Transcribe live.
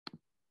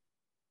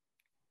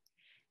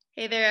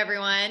Hey there,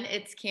 everyone.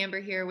 It's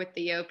Camber here with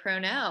the Yo Pro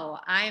Know.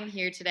 I am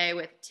here today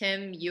with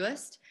Tim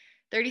Uist,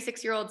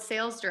 36-year-old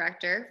sales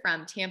director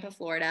from Tampa,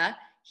 Florida.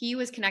 He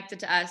was connected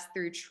to us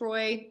through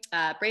Troy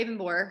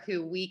Bravenboer,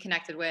 who we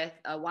connected with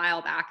a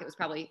while back. It was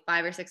probably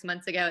 5 or 6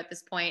 months ago at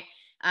this point.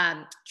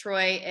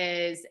 Troy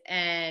is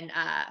an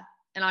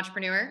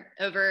entrepreneur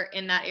over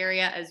in that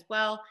area as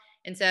well.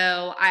 And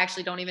so I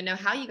actually don't even know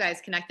how you guys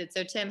connected.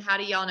 So, Tim, how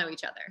do y'all know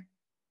each other?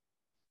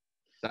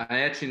 So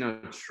I actually know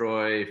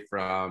Troy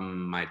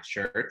from my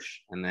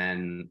church, and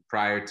then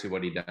prior to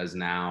what he does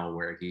now,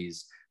 where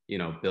he's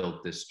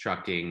built this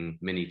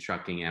mini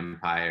trucking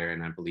empire,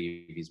 and I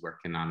believe he's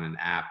working on an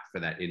app for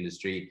that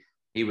industry.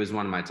 He was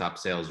one of my top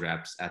sales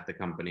reps at the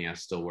company I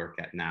still work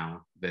at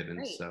now, Vivint.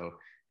 Great. So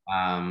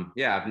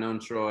yeah, I've known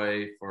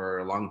Troy for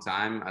a long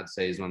time. I'd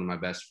say he's one of my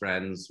best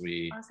friends.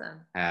 We Awesome.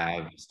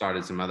 have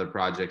started some other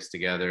projects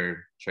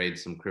together, trade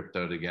some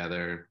crypto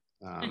together,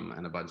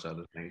 and a bunch of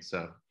other things.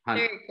 So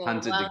Very cool.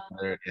 hunted Well,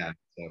 together. Yeah,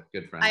 so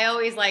good I friends.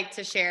 always like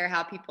to share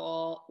how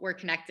people were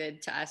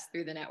connected to us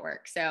through the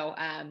network. So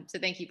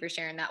thank you for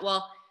sharing that.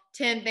 Well,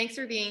 Tim, thanks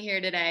for being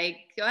here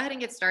today. Go ahead and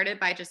get started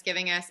by just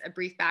giving us a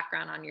brief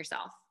background on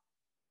yourself.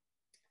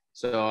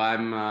 So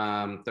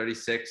I'm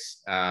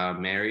 36,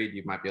 married.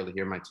 You might be able to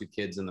hear my two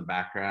kids in the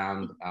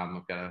background.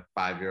 I've got a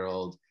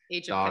 5-year-old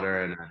Age of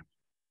daughter consent. and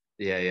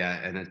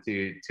and a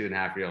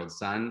 2.5-year-old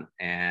son.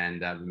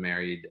 And I've been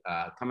married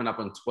coming up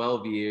on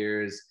 12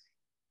 years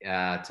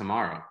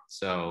tomorrow.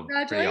 So pretty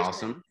Congratulations.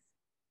 awesome.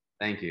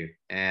 Thank you.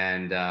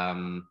 And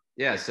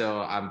yeah,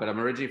 but I'm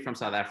originally from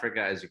South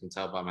Africa, as you can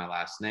tell by my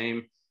last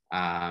name.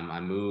 I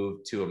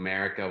moved to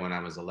America when I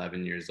was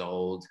 11 years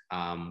old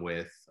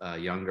with a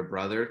younger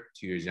brother,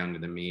 2 years younger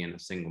than me, and a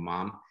single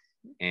mom.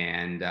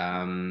 And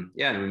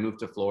yeah, and we moved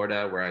to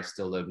Florida, where I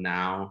still live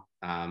now.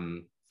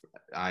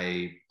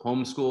 I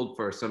homeschooled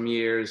for some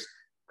years,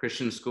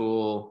 Christian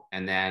school,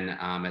 and then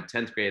at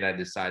 10th grade, I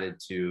decided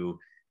to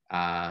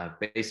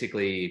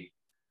basically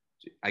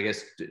I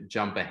guess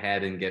jump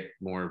ahead and get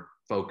more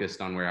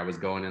focused on where I was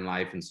going in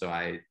life. And so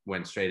I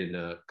went straight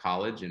into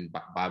college and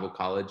Bible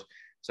college.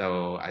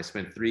 So I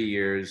spent 3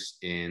 years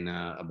in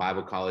a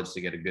Bible college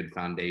to get a good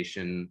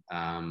foundation,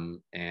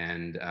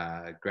 and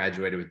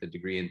graduated with a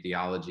degree in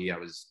theology. I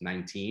was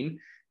 19.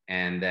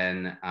 And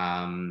then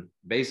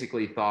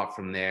basically thought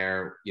from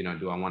there,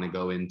 do I want to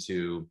go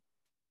into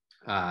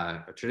a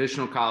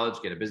traditional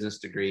college, get a business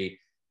degree,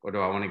 or do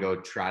I want to go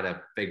try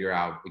to figure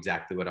out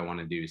exactly what I want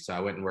to do? So I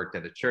went and worked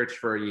at a church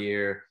for a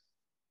year,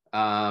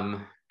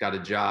 got a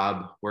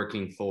job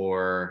working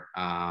for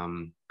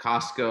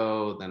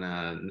Costco, then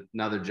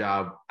another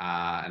job,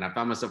 and I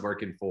found myself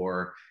working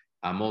for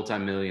a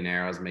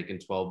multimillionaire. I was making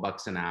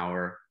 $12 an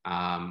hour,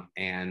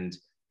 and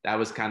that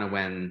was kind of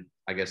when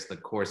I guess the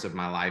course of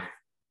my life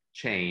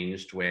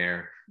changed,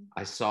 where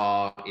I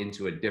saw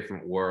into a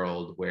different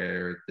world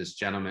where this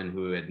gentleman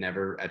who had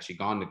never actually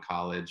gone to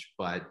college,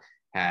 but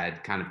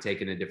had kind of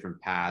taken a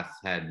different path,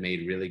 had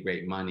made really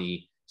great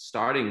money,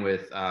 starting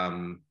with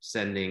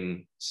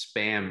sending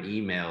spam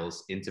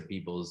emails into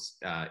people's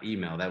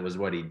email. That was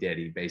what he did.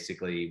 He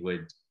basically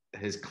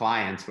his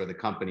clients were the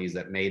companies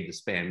that made the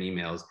spam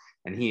emails,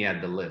 and he had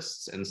the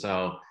lists. And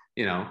so,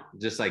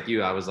 just like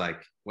you, I was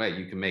like, wait,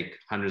 you can make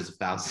hundreds of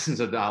thousands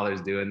of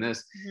dollars doing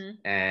this. Mhm.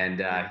 And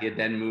he had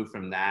then moved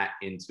from that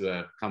into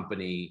a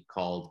company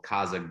called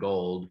Casa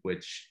Gold,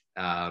 which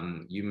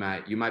you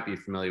might be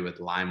familiar with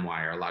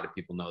LimeWire. A lot of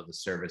people know the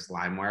service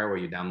LimeWire, where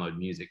you download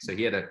music. So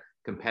he had a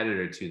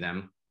competitor to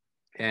them,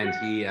 and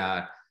he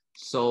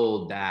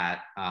sold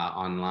that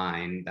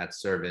online, that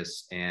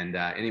service. And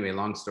anyway,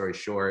 long story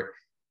short,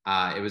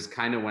 it was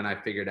kind of when I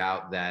figured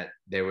out that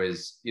there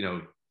was,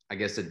 I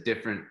guess, a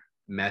different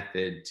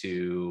method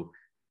to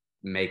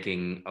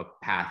making a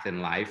path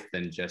in life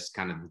than just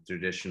kind of the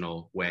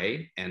traditional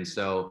way. And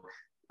so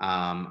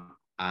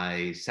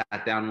I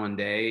sat down one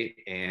day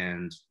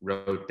and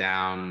wrote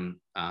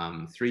down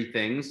 3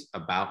 things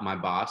about my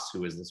boss,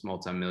 who was this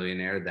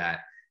multimillionaire,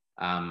 that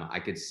I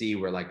could see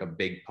were like a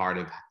big part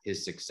of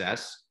his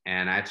success.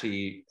 And I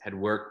actually had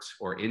worked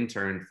or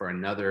interned for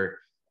another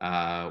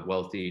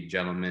wealthy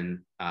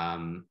gentleman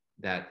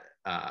that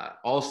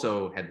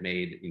also had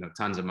made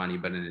tons of money,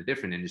 but in a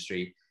different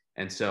industry.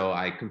 And so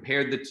I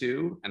compared the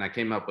two, and I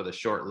came up with a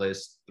short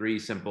list, 3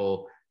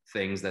 simple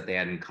things that they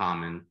had in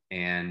common.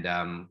 And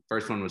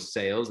first one was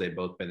sales. They'd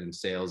both been in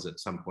sales at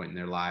some point in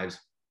their lives.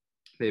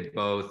 They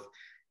both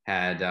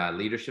had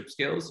leadership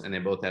skills, and they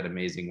both had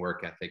amazing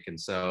work ethic. And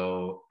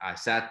so I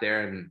sat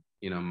there, and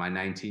my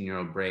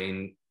 19-year-old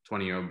brain,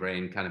 20-year-old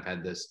brain, kind of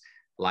had this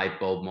light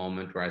bulb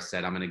moment where I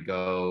said, I'm going to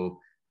go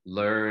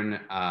learn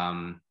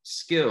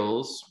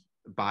skills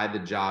by the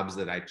jobs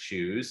that I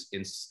choose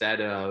instead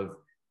of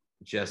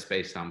just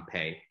based on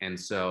pay. And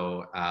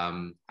so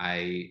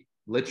I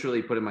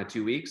literally put in my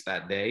 2 weeks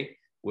that day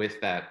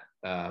with that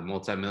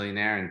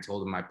multimillionaire, and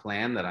told him my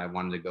plan, that I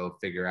wanted to go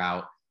figure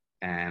out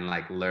and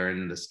like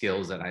learn the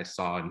skills that I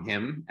saw in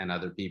him and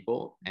other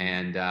people.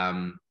 And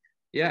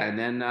yeah, and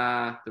then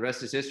the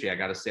rest is history. I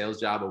got a sales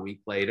job a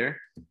week later,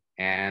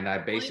 and I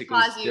Let me basically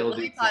pause you. still Let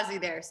do. me pause you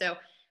there. So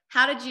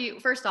how did you,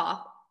 first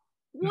off,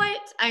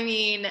 what? I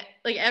mean,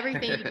 like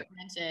everything you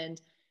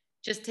mentioned,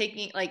 just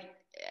taking, like,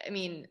 I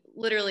mean,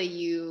 literally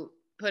you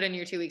put in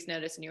your 2 weeks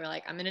notice and you were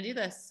like, I'm going to do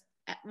this.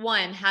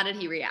 One, how did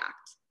he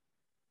react?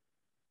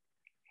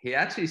 He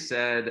actually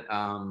said,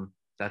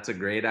 that's a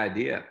great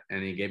idea.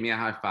 And he gave me a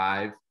high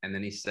five. And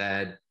then he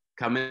said,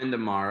 come in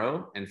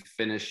tomorrow and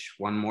finish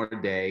one more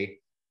day,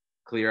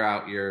 clear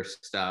out your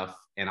stuff,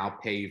 and I'll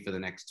pay you for the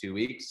next 2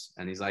 weeks.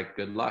 And he's like,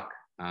 good luck.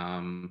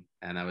 And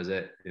that was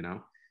it, you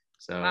know?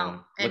 So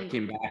Wow. And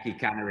looking back, he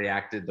kind of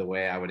reacted the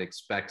way I would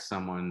expect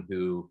someone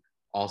who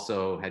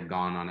also had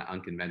gone on an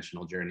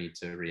unconventional journey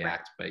to right,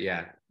 react. But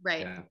yeah,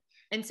 right. yeah,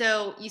 And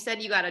so you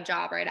said you got a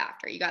job right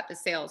after you got the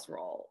sales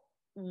role.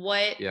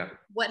 What yeah.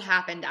 what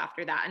happened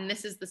after that? And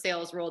this is the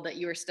sales role that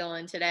you are still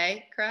in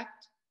today,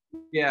 correct?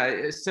 Yeah,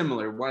 it's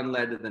similar. One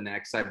led to the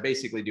next. I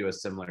basically do a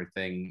similar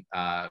thing,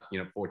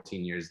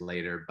 14 years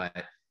later.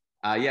 But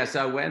yeah,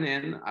 so I went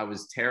in. I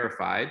was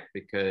terrified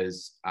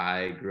because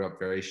I grew up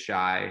very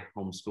shy,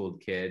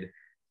 homeschooled kid.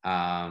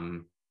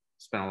 Um,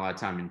 Spent a lot of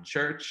time in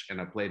church,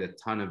 and I played a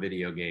ton of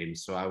video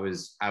games. So I would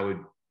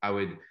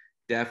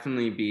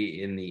definitely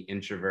be in the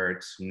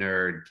introvert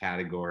nerd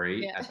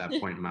category Yeah. at that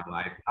point in my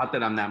life. Not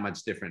that I'm that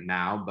much different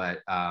now,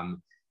 but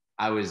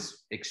I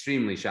was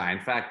extremely shy. In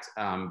fact,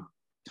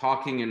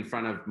 talking in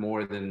front of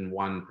more than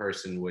one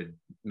person would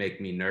make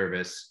me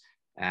nervous.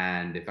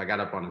 And if I got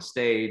up on a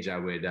stage, I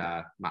would,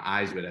 my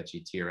eyes would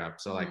actually tear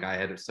up. So like I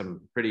had some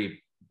pretty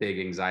big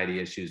anxiety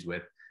issues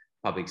with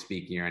public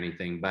speaking or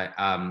anything. But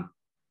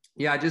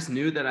yeah, I just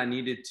knew that I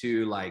needed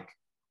to like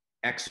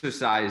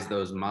exercise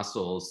those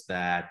muscles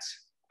that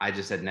I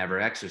just had never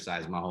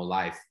exercised my whole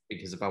life.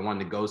 Because if I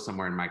wanted to go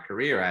somewhere in my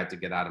career, I had to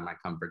get out of my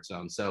comfort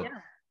zone. So Yeah.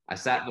 I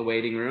sat in the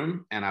waiting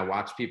room and I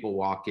watched people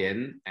walk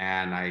in,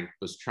 and I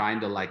was trying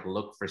to like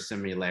look for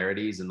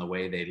similarities in the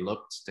way they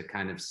looked to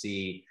kind of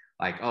see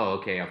like, oh,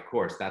 okay, of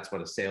course, that's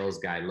what a sales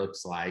guy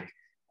looks like.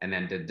 And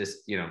then to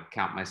just,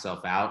 count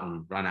myself out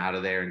and run out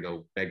of there and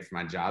go beg for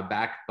my job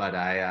back. But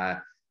I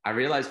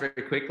realized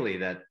very quickly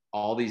that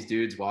all these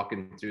dudes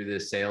walking through the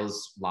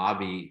sales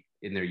lobby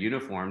in their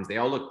uniforms, they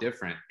all look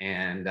different.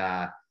 And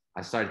I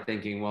started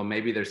thinking, well,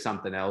 maybe there's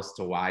something else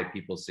to why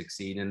people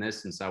succeed in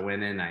this. And so I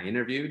went in, I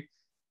interviewed,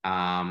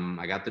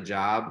 I got the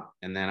job,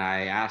 and then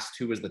I asked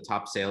who was the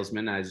top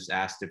salesman. I just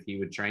asked if he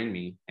would train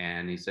me,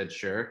 and he said,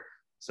 sure.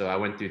 So I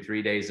went through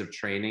 3 days of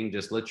training,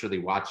 just literally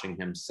watching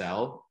him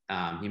sell.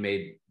 He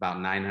made about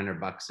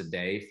 $900 a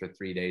day for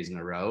 3 days in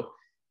a row.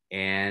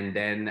 And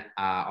then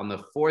on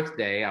the fourth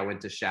day, I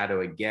went to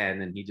shadow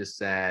again, and he just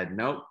said,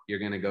 nope, you're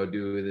going to go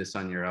do this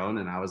on your own.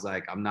 And I was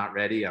like, I'm not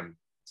ready. I'm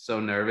so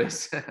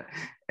nervous.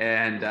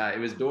 And it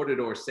was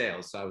door-to-door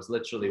sales. So I was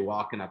literally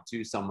walking up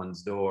to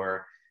someone's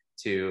door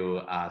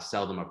to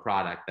sell them a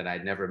product that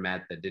I'd never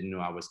met, that didn't know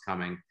I was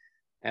coming.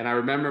 And I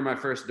remember my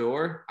first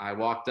door, I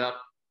walked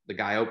up, the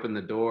guy opened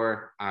the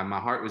door. My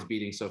heart was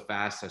beating so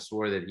fast, I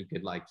swore that he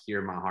could like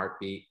hear my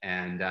heartbeat.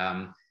 And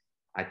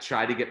I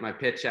tried to get my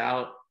pitch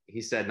out.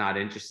 He said, not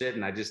interested.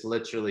 And I just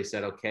literally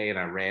said, okay. And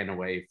I ran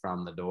away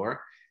from the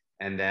door.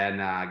 And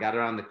then I got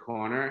around the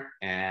corner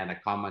and I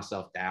calmed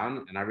myself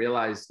down. And I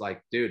realized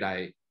like, dude,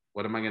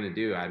 what am I going to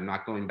do? I'm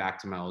not going back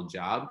to my old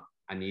job.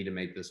 I need to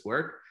make this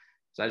work.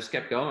 So I just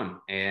kept going.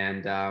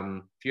 And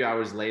a few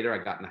hours later, I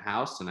got in the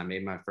house and I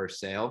made my first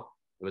sale.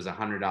 It was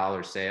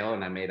 $100 sale,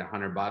 and I made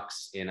 $100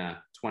 in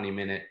a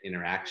 20-minute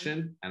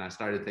interaction. And I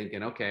started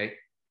thinking, okay,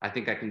 I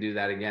think I can do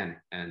that again.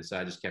 And so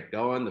I just kept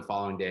going. The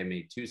following day, I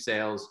made 2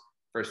 sales.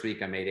 First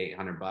week, I made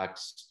 $800.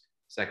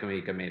 Second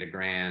week, I made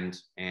 $1,000.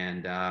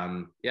 And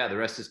yeah, the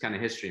rest is kind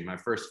of history. My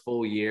first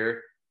full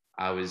year,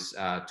 I was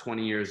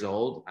 20 years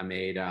old. I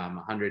made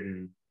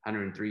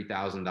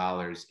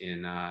 $103,000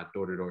 in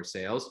door-to-door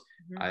sales.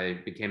 Mm-hmm. I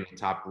became the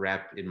top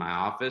rep in my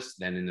office,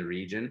 then in the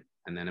region,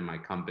 and then in my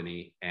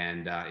company,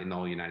 and in the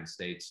whole United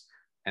States.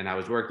 And I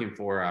was working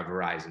for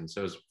Verizon,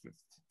 so it was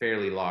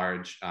fairly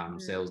large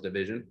sales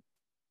division.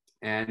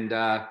 And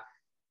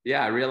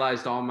yeah, I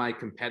realized all my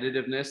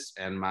competitiveness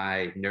and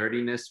my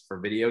nerdiness for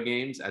video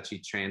games actually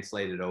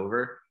translated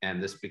over,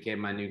 and this became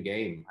my new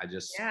game. I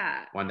just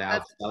wanted to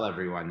outsell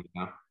everyone,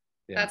 Yeah.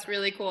 That's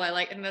really cool. I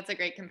like, and that's a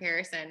great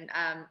comparison.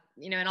 And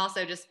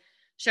also just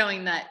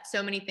showing that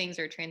so many things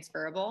are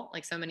transferable,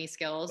 like so many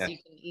skills you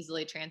can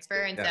easily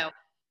transfer. And so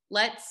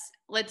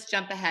let's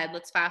jump ahead.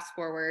 Let's fast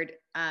forward.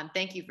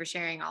 Thank you for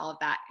sharing all of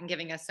that and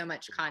giving us so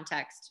much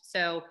context.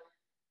 So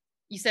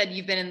you said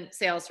you've been in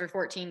sales for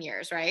 14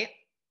 years, right?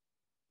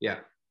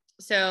 Yeah.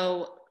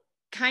 So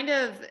kind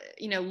of,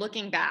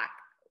 looking back,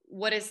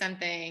 what is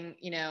something,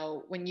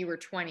 when you were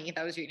 20,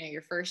 that was,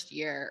 your first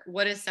year,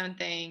 what is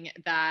something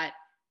that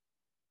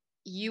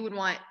you would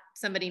want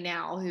somebody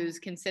now who's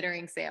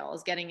considering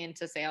sales, getting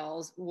into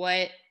sales,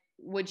 what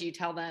would you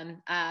tell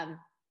them?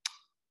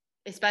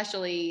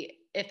 Especially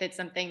if it's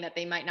something that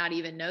they might not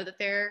even know that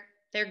they're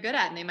good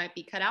at, and they might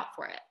be cut out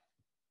for it.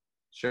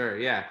 Sure.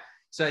 Yeah.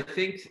 So I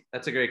think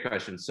that's a great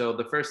question. So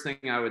the first thing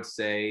I would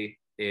say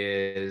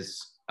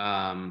is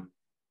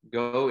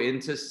go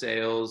into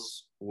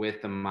sales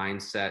with the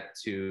mindset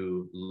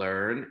to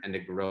learn and to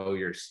grow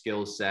your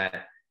skill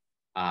set,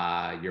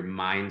 your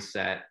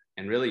mindset,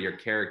 and really your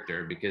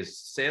character, because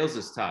sales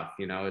is tough.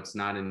 It's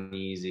not an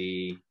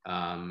easy,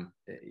 and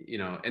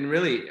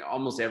really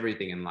almost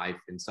everything in life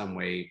in some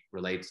way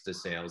relates to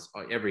sales,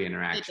 every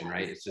interaction,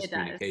 right? It's just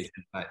communication.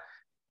 But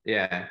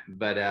yeah,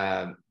 but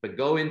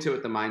go into it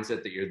with the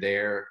mindset that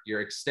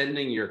you're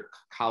extending your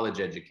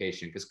college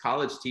education, because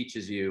college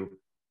teaches you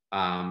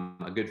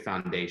a good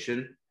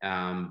foundation.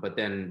 But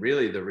then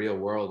really the real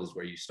world is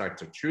where you start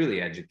to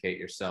truly educate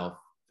yourself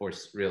for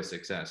real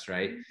success,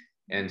 right?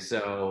 And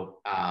so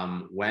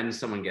when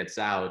someone gets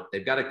out,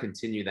 they've got to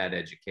continue that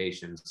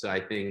education. So I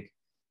think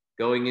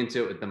going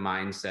into it with the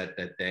mindset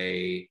that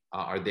they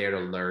are there to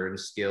learn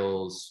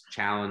skills,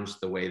 challenge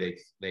the way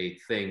they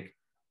think,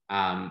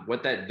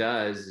 what that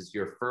does is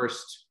your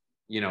first,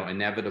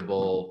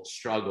 inevitable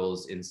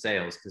struggles in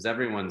sales, because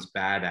everyone's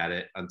bad at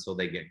it until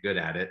they get good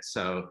at it.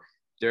 So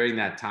during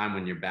that time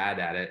when you're bad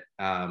at it,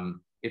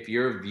 if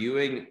you're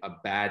viewing a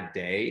bad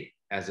day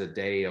as a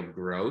day of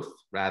growth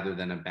rather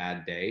than a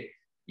bad day,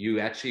 you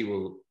actually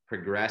will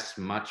progress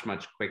much,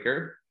 much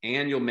quicker,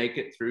 and you'll make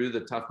it through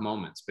the tough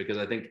moments. Because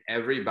I think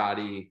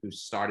everybody who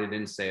started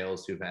in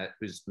sales,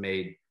 who's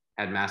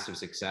had massive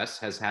success,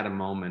 has had a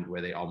moment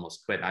where they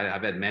almost quit.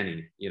 I've had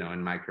many,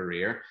 in my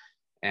career.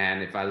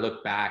 And if I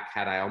look back,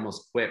 had I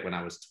almost quit when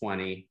I was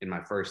 20 in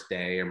my first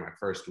day or my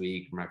first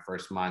week or my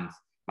first month,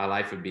 my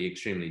life would be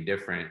extremely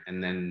different.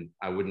 And then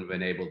I wouldn't have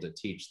been able to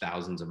teach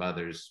thousands of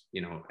others,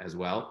 as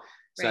well.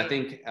 So right. I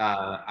think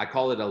I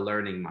call it a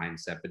learning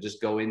mindset, but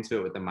just go into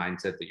it with the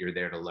mindset that you're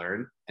there to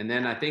learn. And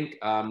then I think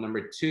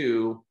number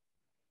two,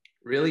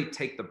 really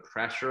take the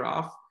pressure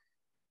off,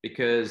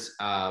 because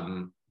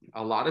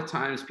a lot of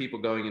times people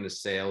going into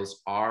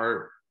sales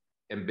are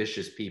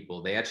ambitious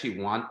people. They actually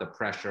want the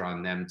pressure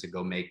on them to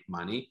go make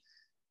money,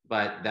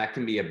 but that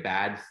can be a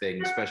bad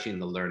thing, especially in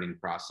the learning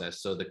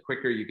process. So the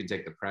quicker you can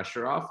take the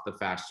pressure off, the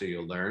faster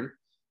you'll learn.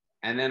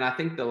 And then I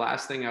think the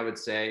last thing I would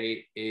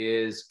say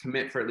is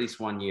commit for at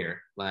least 1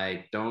 year.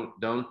 Like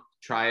don't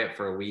try it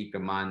for a week, a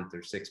month,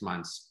 or 6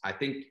 months. I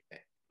think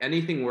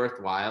anything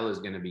worthwhile is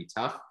going to be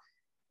tough,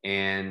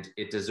 and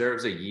it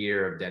deserves a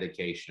year of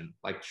dedication,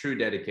 like true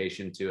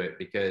dedication to it.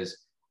 Because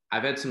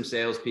I've had some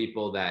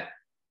salespeople that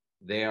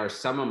they are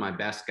some of my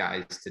best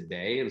guys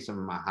today and some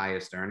of my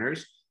highest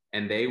earners,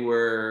 and they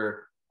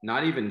were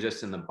not even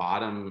just in the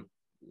bottom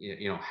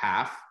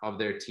half of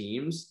their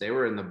teams. They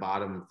were in the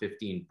bottom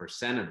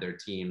 15% of their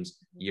teams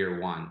year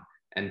one.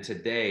 And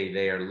today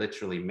they are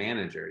literally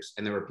managers.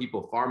 And there were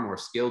people far more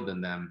skilled than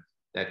them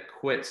that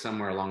quit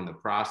somewhere along the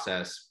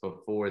process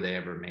before they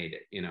ever made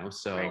it,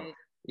 So right.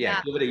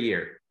 Yeah, give it a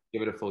year,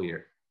 give it a full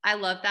year. I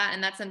love that.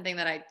 And that's something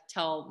that I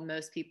tell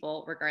most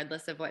people,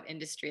 regardless of what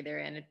industry they're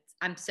in.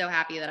 I'm so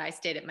happy that I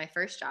stayed at my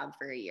first job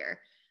for a year.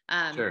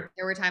 Sure.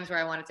 There were times where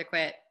I wanted to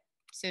quit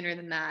sooner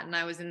than that, and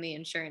I was in the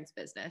insurance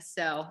business,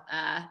 so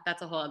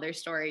that's a whole other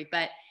story.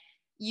 But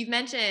you've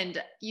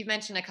mentioned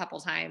a couple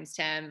times,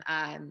 Tim,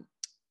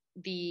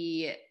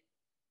 the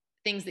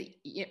things that,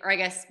 or I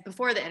guess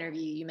before the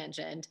interview, you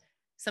mentioned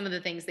some of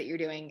the things that you're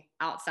doing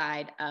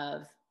outside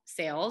of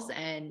sales,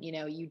 and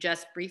you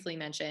just briefly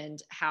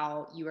mentioned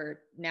how you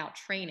are now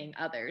training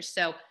others.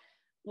 So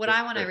what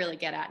I want to really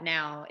get at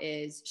now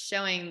is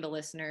showing the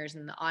listeners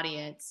and the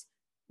audience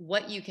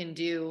what you can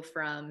do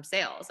from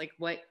sales. Like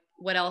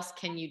what else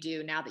can you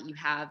do now that you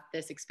have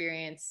this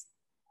experience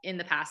in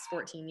the past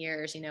 14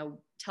 years?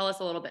 Tell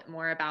us a little bit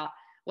more about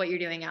what you're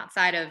doing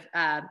outside of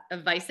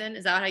Vycen.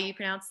 Is that how you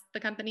pronounce the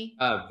company?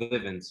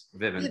 Vivint.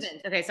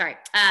 Okay, sorry.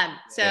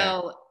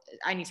 So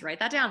I need to write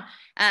that down.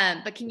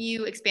 But can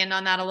you expand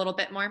on that a little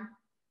bit more?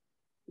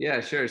 Yeah,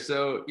 sure.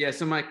 So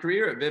my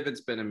career at Vivint's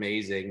been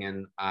amazing.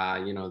 And,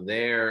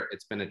 there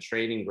it's been a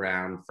training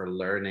ground for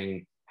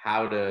learning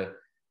how to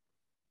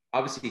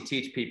obviously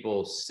teach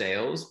people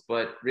sales,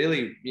 but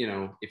really,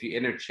 if you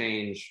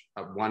interchange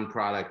one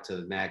product to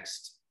the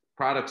next,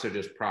 products are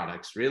just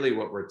products. Really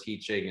what we're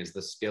teaching is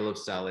the skill of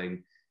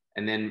selling.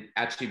 And then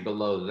actually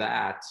below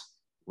that,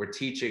 we're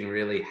teaching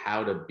really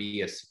how to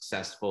be a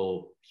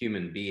successful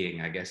human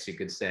being, I guess you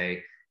could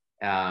say.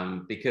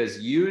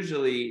 Because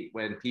usually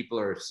when people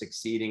are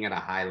succeeding at a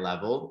high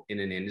level in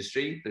an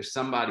industry, there's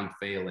somebody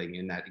failing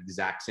in that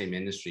exact same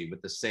industry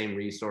with the same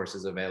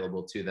resources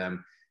available to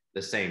them,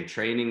 the same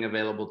training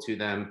available to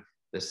them,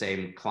 the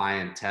same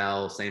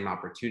clientele, same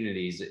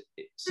opportunities.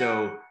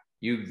 So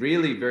you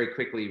really very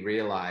quickly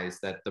realize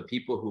that the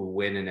people who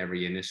win in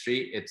every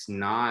industry, it's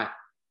not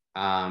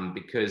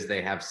because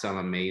they have some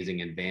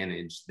amazing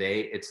advantage.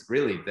 It's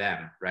really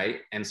them, right?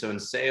 And so in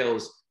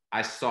sales,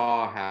 I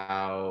saw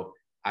how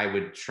I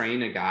would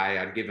train a guy,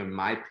 I'd give him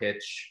my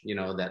pitch,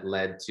 that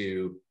led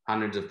to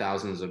hundreds of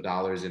thousands of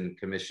dollars in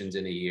commissions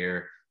in a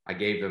year. I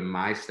gave him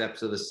my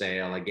steps of the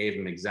sale. I gave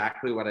him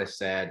exactly what I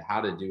said, how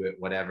to do it,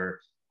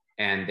 whatever.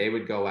 And they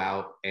would go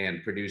out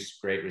and produce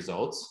great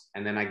results.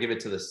 And then I give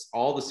it to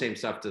all the same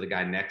stuff to the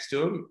guy next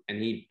to him,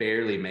 and he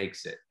barely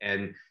makes it.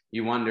 And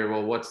you wonder,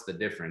 well, what's the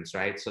difference,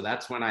 right? So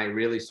that's when I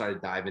really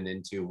started diving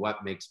into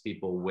what makes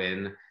people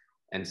win.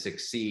 and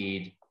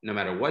succeed no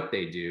matter what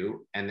they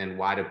do? And then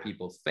why do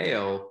people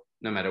fail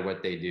no matter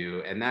what they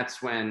do? And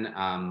that's when,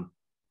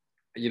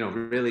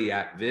 really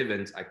at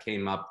Vivint, I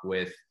came up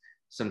with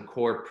some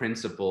core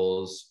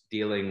principles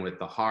dealing with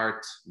the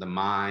heart, the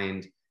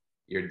mind,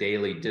 your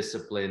daily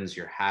disciplines,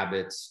 your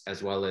habits,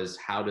 as well as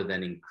how to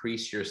then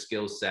increase your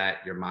skill set,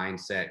 your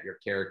mindset, your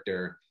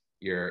character,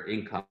 your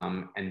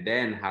income, and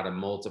then how to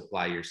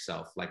multiply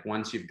yourself. Like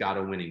once you've got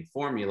a winning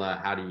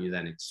formula, how do you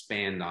then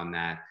expand on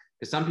that?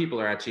 Because some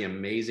people are actually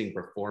amazing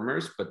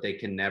performers, but they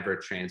can never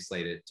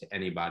translate it to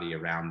anybody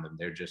around them.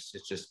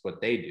 It's just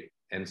what they do.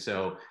 And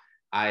so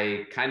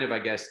I kind of, I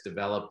guess,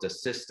 developed a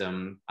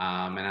system,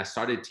 and I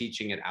started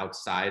teaching it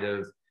outside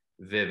of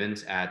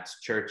Vivint at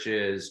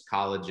churches,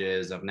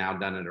 colleges. I've now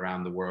done it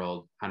around the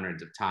world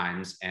hundreds of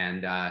times.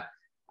 And I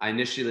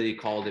initially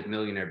called it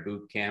Millionaire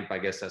Boot Camp. I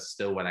guess that's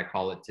still what I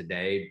call it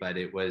today, but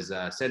it was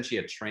essentially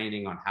a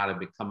training on how to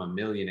become a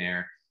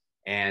millionaire.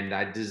 And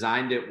I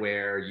designed it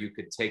where you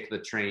could take the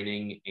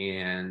training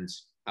and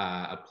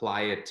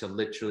apply it to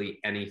literally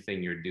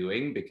anything you're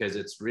doing, because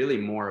it's really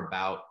more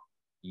about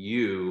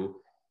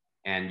you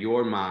and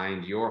your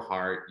mind, your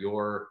heart,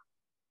 your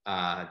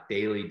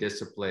daily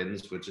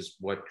disciplines, which is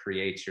what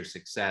creates your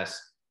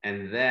success,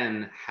 and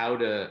then how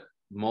to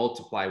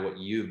multiply what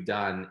you've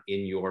done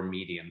in your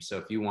medium. So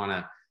if you want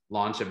to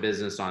launch a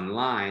business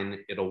online,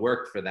 it'll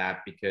work for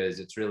that,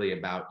 because it's really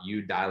about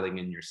you dialing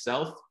in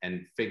yourself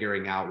and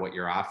figuring out what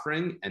you're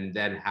offering, and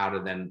then how to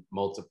then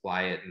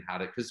multiply it, and how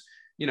to, because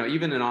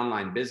even in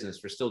online business,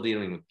 we're still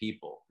dealing with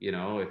people.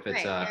 If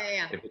it's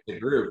if it's a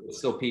group, it's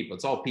still people.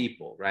 It's all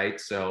people, right?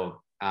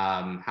 So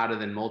how to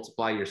then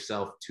multiply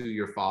yourself to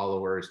your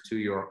followers,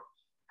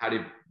 how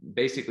to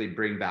basically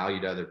bring value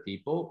to other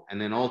people. And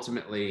then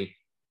ultimately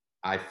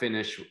I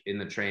finish in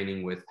the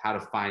training with how to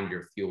find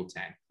your fuel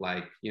tank.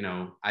 Like,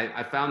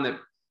 I found that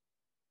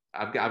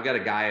I've got a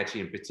guy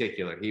actually in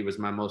particular. He was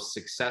my most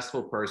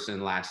successful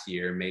person last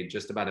year, made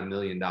just about $1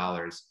 million.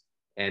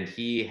 And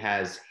he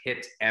has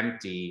hit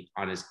empty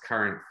on his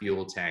current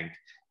fuel tank.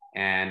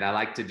 And I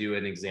like to do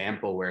an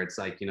example where it's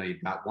like,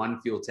 you've got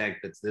one fuel tank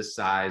that's this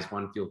size,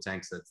 one fuel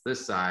tank that's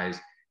this size,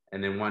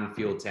 and then one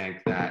fuel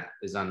tank that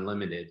is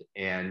unlimited.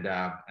 And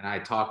I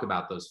talk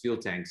about those fuel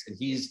tanks, and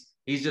he's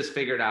just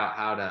figured out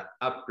how to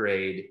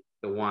upgrade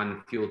the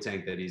one fuel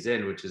tank that he's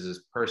in, which is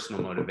his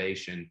personal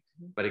motivation.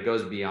 But it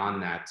goes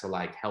beyond that to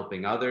like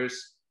helping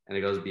others. And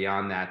it goes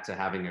beyond that to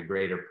having a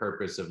greater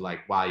purpose of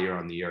like, while you're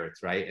on the earth,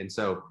 right? And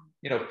so,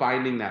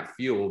 finding that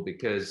fuel,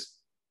 because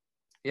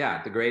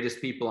the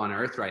greatest people on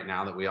earth right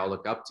now that we all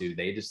look up to,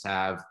 they just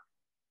have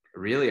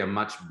really a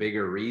much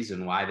bigger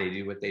reason why they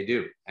do what they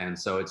do. And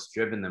so it's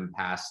driven them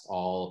past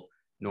all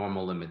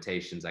normal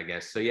limitations, I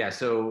guess.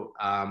 So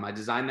I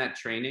designed that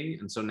training.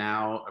 And so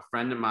now a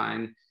friend of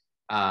mine,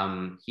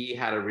 he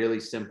had a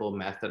really simple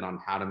method on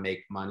how to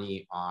make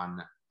money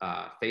on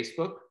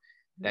Facebook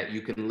that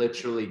you can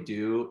literally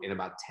do in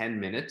about 10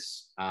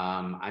 minutes.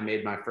 I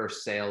made my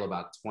first sale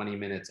about 20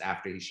 minutes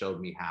after he showed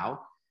me how.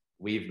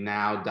 We've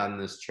now done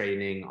this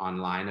training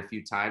online a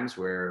few times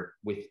where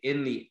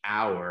within the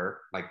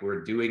hour, like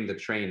we're doing the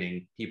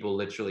training, people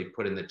literally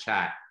put in the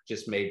chat,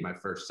 just made my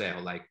first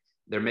sale. Like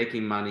they're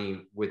making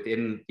money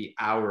within the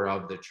hour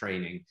of the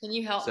training. Can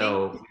you help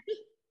me?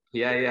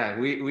 Yeah.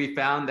 We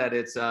found that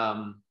it's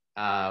the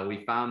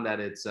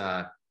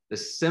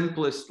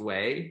simplest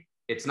way.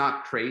 It's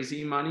not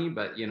crazy money,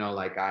 but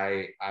like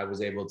I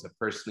was able to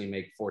personally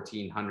make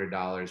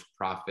 $1,400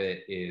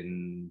 profit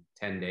in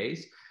 10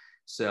 days.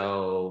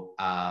 So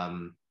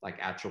like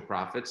actual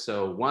profits.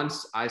 So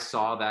once I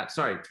saw that,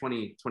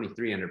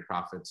 2,300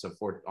 profits. So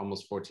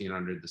almost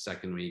 1,400 the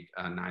second week,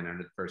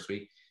 900 the first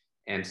week.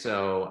 And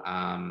so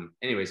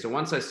anyway, so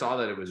once I saw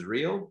that it was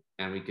real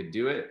and we could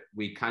do it,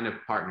 we kind of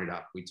partnered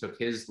up. We took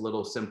his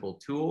little simple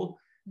tool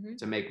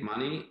to make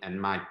money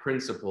and my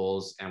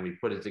principles, and we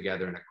put it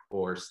together in a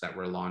course that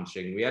we're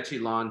launching. We actually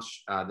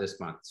launch this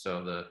month.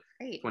 So the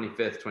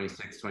 25th,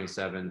 26th,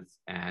 27th,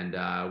 and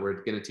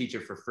we're going to teach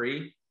it for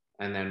free.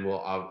 And then we'll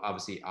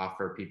obviously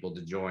offer people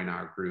to join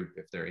our group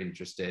if they're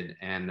interested.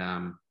 And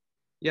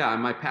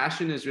my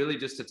passion is really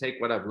just to take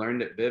what I've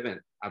learned at Vivint.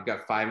 I've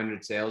got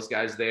 500 sales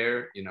guys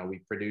there. We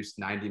produced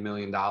 $90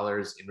 million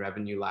in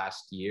revenue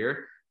last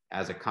year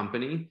as a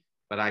company,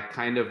 but I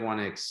kind of want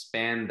to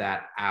expand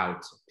that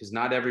out because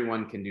not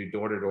everyone can do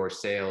door-to-door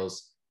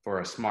sales for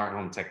a smart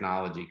home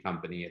technology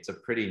company. It's a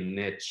pretty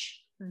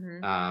niche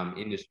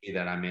industry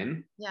that I'm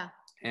in. Yeah.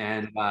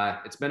 And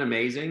it's been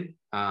amazing.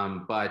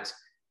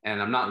 And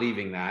I'm not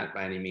leaving that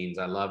by any means.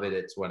 I love it.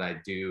 It's what I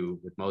do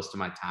with most of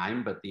my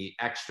time, but the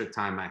extra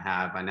time I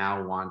have, I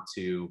now want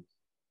to,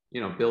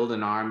 build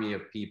an army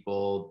of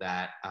people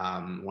that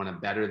want to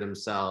better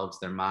themselves,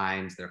 their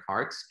minds, their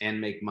hearts,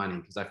 and make money.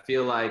 Because I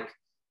feel like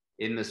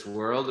in this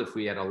world, if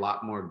we had a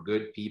lot more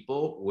good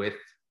people with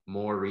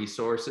more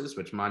resources,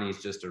 which money is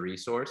just a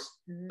resource,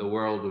 the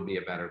world would be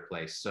a better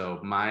place. So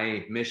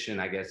my mission,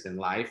 I guess, in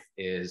life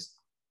is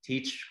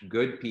teach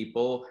good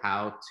people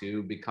how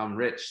to become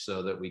rich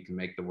so that we can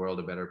make the world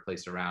a better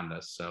place around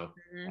us. So,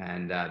 Mhm.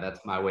 and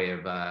that's my way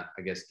of, I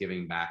guess,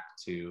 giving back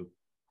to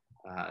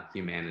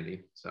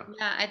humanity. So,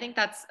 Yeah, I think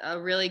that's a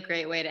really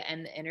great way to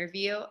end the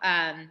interview,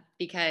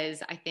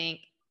 because I think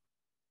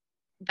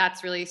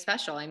that's really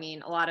special. I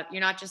mean, a lot of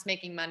you're not just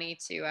making money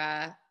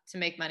to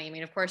make money. I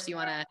mean, of course, you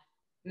want to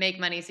make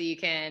money so you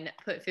can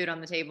put food on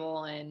the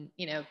table and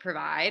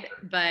provide,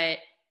 but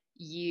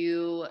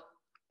you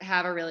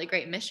have a really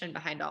great mission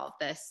behind all of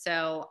this.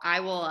 So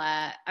I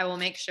will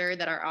make sure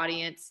that our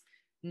audience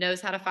knows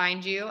how to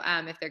find you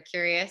if they're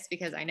curious,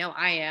 because I know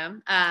I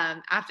am.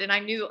 After and I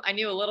knew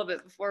a little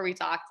bit before we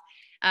talked.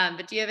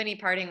 But do you have any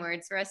parting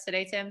words for us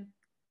today, Tim?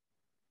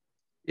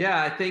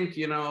 yeah, I think,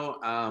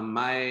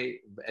 my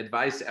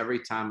advice every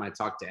time I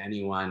talk to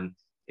anyone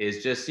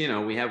is just,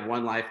 we have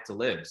one life to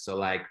live. So,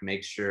 like,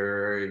 make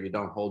sure you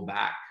don't hold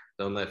back.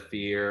 Don't let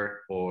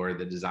fear or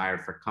the desire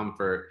for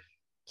comfort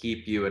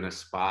keep you in a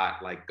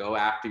spot. Like, go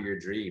after your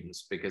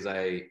dreams. Because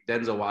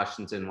Denzel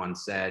Washington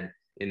once said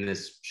in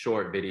this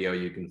short video,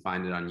 you can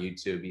find it on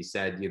YouTube, he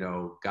said,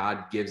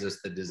 God gives us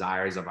the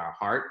desires of our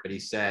heart, but he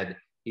said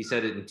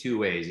it in two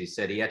ways. He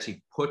said he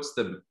actually puts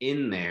them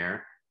in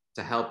there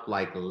to help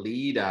like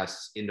lead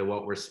us into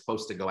what we're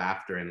supposed to go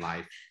after in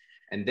life,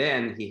 and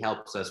then he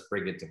helps us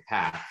bring it to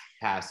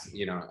pass,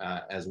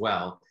 as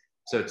well.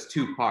 So it's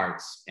two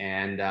parts,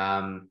 and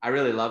I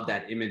really love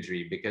that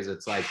imagery because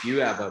it's like you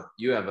have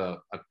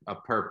a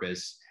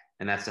purpose,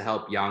 and that's to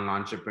help young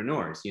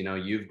entrepreneurs.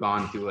 You've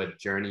gone through a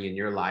journey in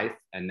your life,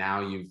 and now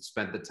you've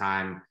spent the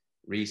time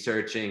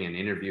researching and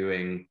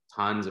interviewing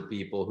tons of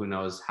people, who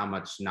knows how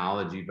much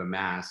knowledge you've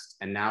amassed,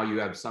 and now you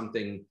have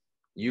something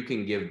you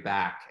can give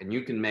back, and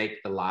you can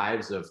make the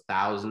lives of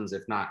thousands,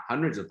 if not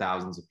hundreds of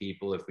thousands of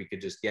people, if we could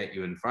just get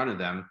you in front of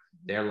them,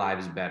 their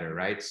lives better,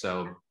 right?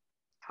 So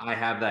I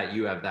have that,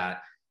 you have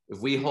that. If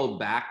we hold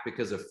back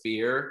because of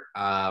fear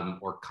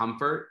or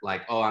comfort,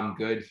 like, oh, I'm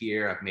good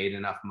here, I've made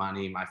enough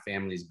money, my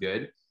family's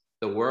good,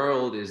 the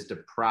world is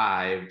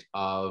deprived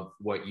of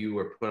what you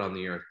were put on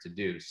the earth to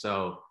do.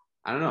 So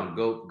I don't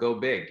know, go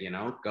big,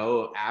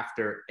 go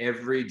after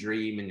every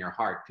dream in your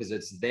heart, because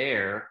it's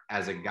there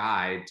as a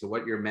guide to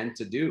what you're meant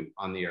to do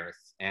on the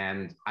earth.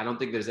 And I don't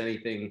think there's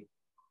anything,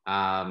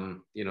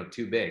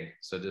 too big.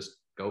 So just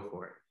go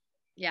for it.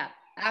 Yeah,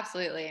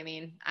 absolutely. I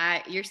mean,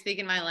 you're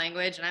speaking my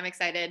language and I'm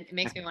excited. It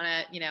makes me want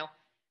to,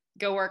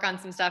 go work on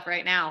some stuff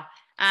right now.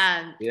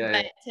 Yeah,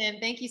 But yeah. Tim,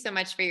 thank you so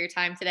much for your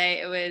time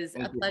today. It was a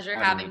Thank you pleasure for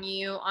having me.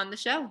 having you on the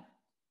show.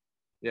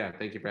 Yeah,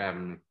 thank you for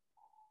having me.